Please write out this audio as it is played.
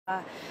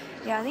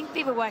Yeah, I think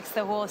Bivouac's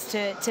the horse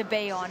to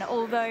be on,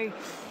 although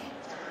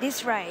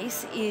this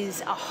race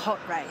is a hot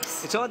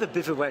race. It's either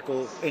Bivouac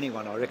or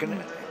anyone, I reckon.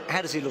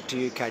 How does he look to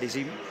you, Kate? Is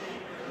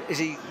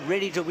he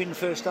ready to win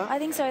first up? I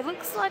think so. It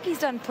looks like he's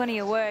done plenty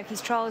of work.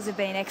 His trials have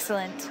been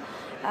excellent.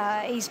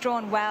 He's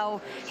drawn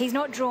well. He's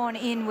not drawn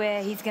in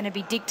where he's going to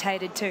be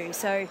dictated to.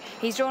 So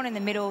he's drawn in the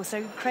middle.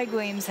 So Craig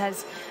Williams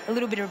has a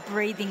little bit of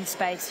breathing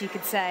space, you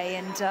could say.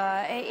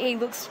 And he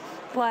looks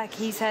like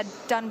he's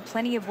done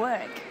plenty of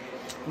work.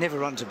 Never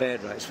runs a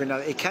bad race. We know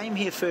he came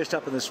here first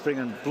up in the spring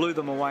and blew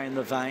them away in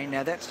the vein.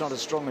 Now that's not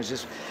as strong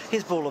as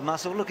his ball of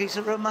muscle. Look, he's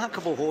a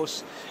remarkable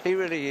horse. He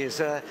really is.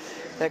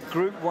 That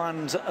Group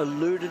 1's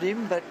eluded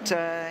him,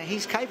 but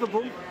he's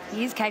capable.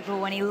 He is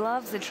capable and he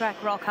loves the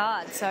track rock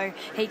hard. So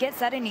he gets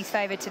that in his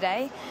favour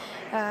today.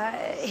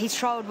 He's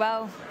trialled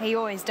well. He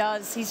always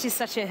does. He's just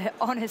such an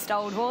honest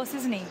old horse,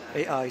 isn't he?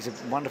 He's a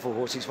wonderful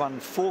horse. He's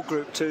won 4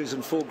 Group 2s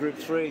and 4 Group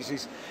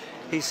 3s.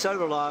 He's so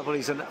reliable.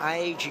 He's an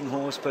ageing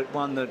horse, but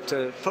one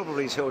that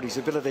probably has held his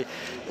ability.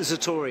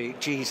 Zatori,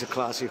 gee, he's a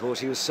classy horse.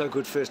 He was so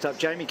good first up.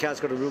 Jamie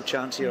Carr's got a real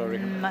chance here, I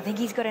reckon. I think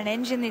he's got an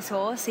engine, this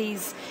horse.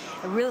 He's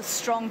a real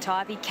strong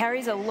type. He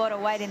carries a lot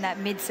of weight in that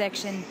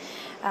midsection.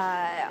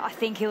 I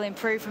think he'll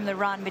improve from the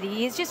run, but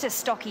he is just a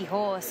stocky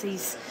horse.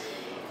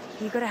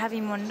 You've got to have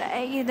him on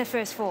in the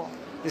first 4.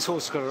 This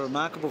horse has got a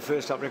remarkable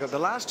first-up record. The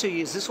last 2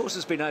 years, this horse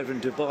has been over in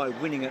Dubai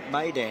winning at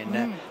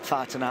Meydan,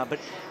 Fartana, but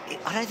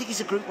I don't think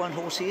he's a Group 1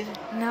 horse here.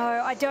 No,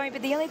 I don't,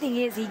 but the only thing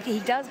is he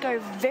does go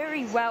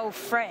very well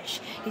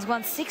fresh. He's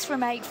won 6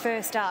 from 8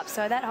 first up,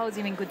 so that holds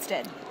him in good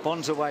stead.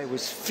 Bonzaway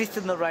was 5th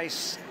in the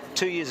race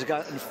 2 years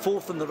ago and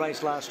 4th in the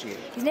race last year.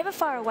 He's never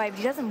far away, but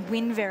he doesn't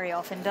win very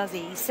often, does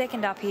he? He's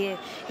second up here.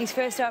 His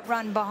first up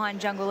run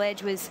behind Jungle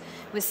Edge was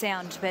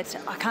sound, but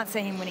I can't see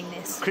him winning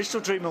this. Crystal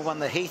Dreamer won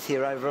the Heath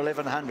here over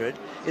 1100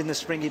 in the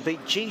spring. He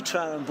beat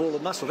G-Trail and Ball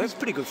of Muscle. That's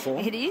pretty good form.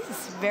 It is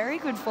very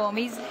good form.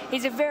 He's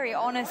a very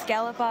honest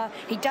galloper.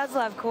 He does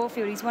love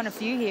Caulfield. He's won a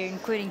few here,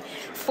 including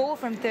 4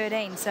 from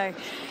 13. So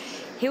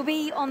he'll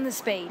be on the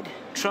speed.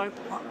 Trope,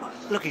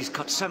 look, he's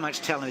got so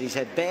much talent. He's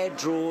had bad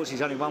draws.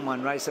 He's only won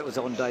 1 race. That was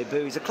on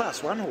debut. He's a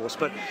Class 1 horse,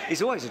 but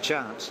he's always a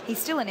chance. He's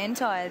still an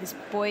entire, this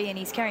boy, and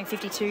he's carrying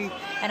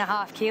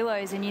 52.5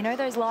 kilos. And you know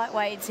those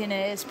lightweights in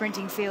a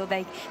sprinting field,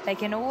 they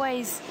can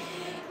always...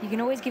 You can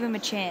always give him a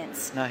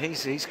chance. No,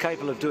 he's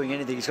capable of doing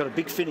anything. He's got a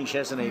big finish,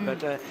 hasn't he?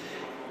 But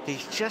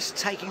he's just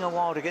taking a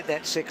while to get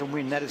that second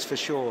win, that is for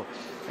sure.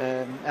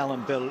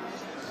 Alan Bell,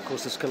 of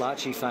course, the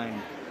Scalacci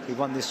fame. He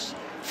won this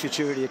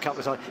Futurity a couple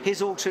of times.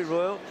 Here's All Too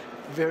Royal.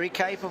 Very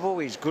capable.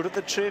 He's good at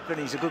the trip, and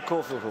he's a good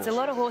Caulfield horse. There's a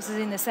lot of horses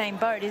in the same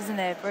boat, isn't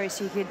there,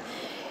 Bruce?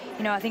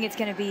 I think it's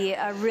going to be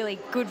a really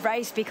good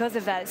race because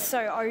of that. It's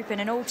so open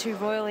and All Too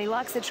Royal. He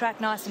likes the track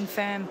nice and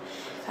firm.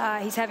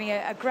 He's having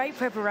a great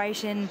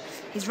preparation.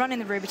 His run in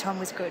the Rubiton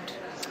was good.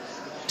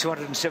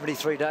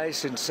 273 days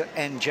since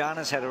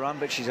Anjana's had a run,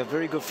 but she's a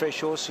very good fresh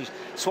horse. She's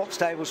swapped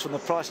stables from the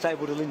Price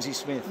stable to Lindsay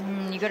Smith.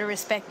 You've got to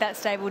respect that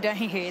stable, don't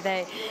you?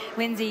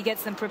 Lindsay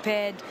gets them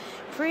prepared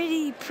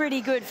pretty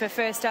good for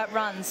first up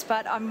runs,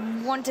 but I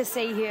want to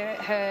see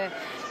her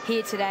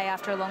here today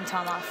after a long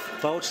time off.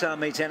 Bold Star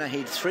meets Anna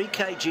Heed 3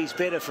 kgs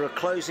better for a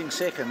closing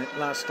second at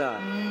last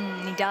start.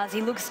 He does.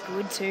 He looks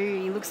good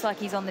too. He looks like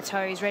he's on the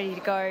toes, ready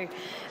to go.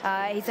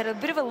 He's had a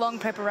bit of a long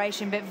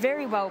preparation, but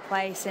very well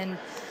placed, and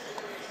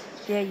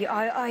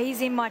yeah,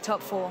 he's in my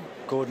top 4.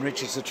 Gordon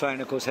Richards, the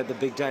trainer, of course, had the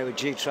big day with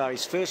G-Trail.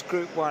 His first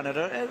Group 1 at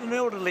an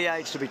elderly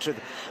age, to be true.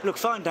 Look,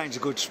 Fine Dane's a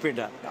good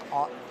sprinter.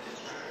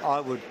 I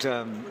would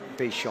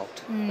be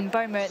shocked.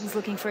 Bo Merton's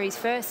looking for his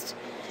first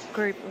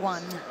Group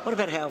 1. What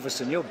about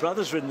Halverson? Your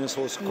brother's ridden this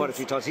horse quite a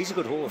few times. He's a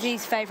good horse.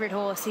 His favourite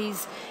horse.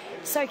 He's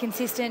so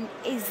consistent.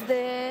 Is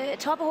the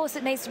type of horse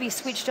that needs to be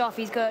switched off.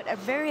 He's got a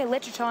very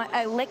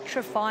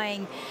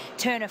electrifying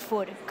turn of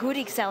foot, good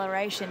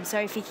acceleration. So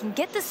if he can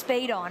get the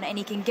speed on and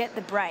he can get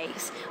the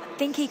brakes, I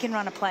think he can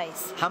run a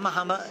place.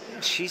 Hummer,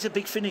 she's a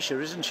big finisher,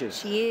 isn't she?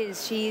 She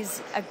is.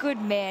 She's a good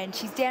man.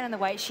 She's down in the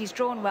weight. She's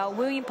drawn well.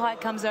 William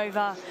Pike comes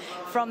over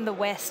from the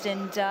west,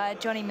 and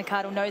Johnny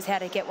McArdle knows how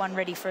to get one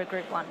ready for a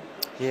Group 1.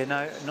 Yeah,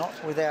 no, not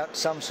without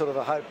some sort of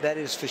a hope, that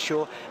is for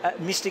sure.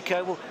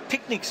 Mystico, well,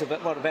 Picnic's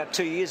about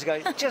 2 years ago,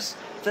 just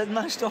the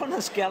most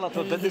honest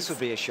galloper, but this would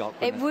be a shock.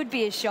 It would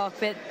be a shock,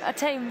 but I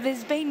tell you,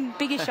 there's been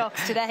bigger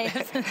shocks today,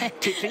 hasn't there?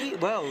 Tippy,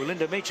 well,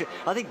 Linda Meacher,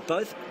 I think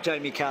both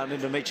Jamie Carr and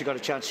Linda Meacher got a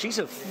chance. She's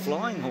a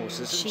flying horse,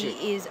 isn't she?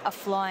 She is a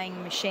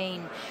flying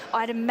machine.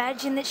 I'd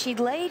imagine that she'd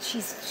lead.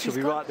 She'll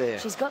be right there.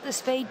 She's got the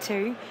speed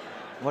too.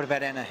 What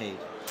about Anna Heed?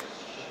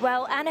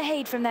 Well, Anna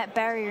Heed from that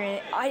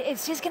barrier,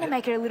 it's just going to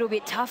make it a little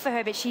bit tough for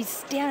her, but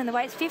she's down in the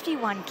weight. It's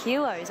 51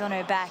 kilos on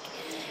her back.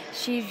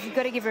 She's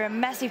got to give her a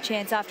massive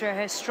chance after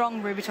her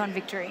strong Rubiton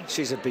victory.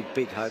 She's a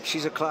big hope.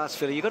 She's a class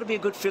filly. You've got to be a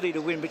good filly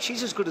to win, but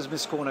she's as good as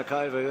Miss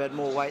Kornikova, who had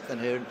more weight than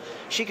her.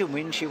 She can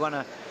win. She won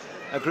a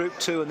a Group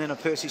 2 and then a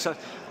Percy. So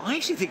I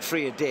actually think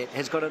Free Adet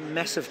has got a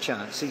massive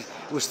chance. He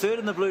was third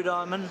in the Blue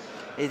Diamond.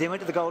 He then went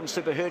to the Golden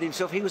Slipper, hurt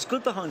himself. He was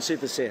good behind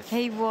Super Seth.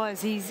 He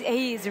was.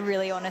 He is a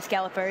really honest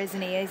galloper,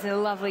 isn't he? He's a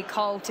lovely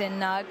colt,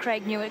 and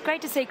Craig Newitt.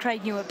 Great to see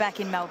Craig Newitt back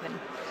in Melbourne.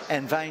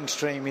 And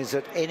Vainstream is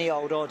at any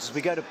old odds.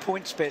 We go to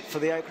PointsBet for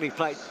the Oakleigh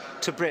Plate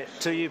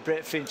to you,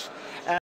 Brett Finch.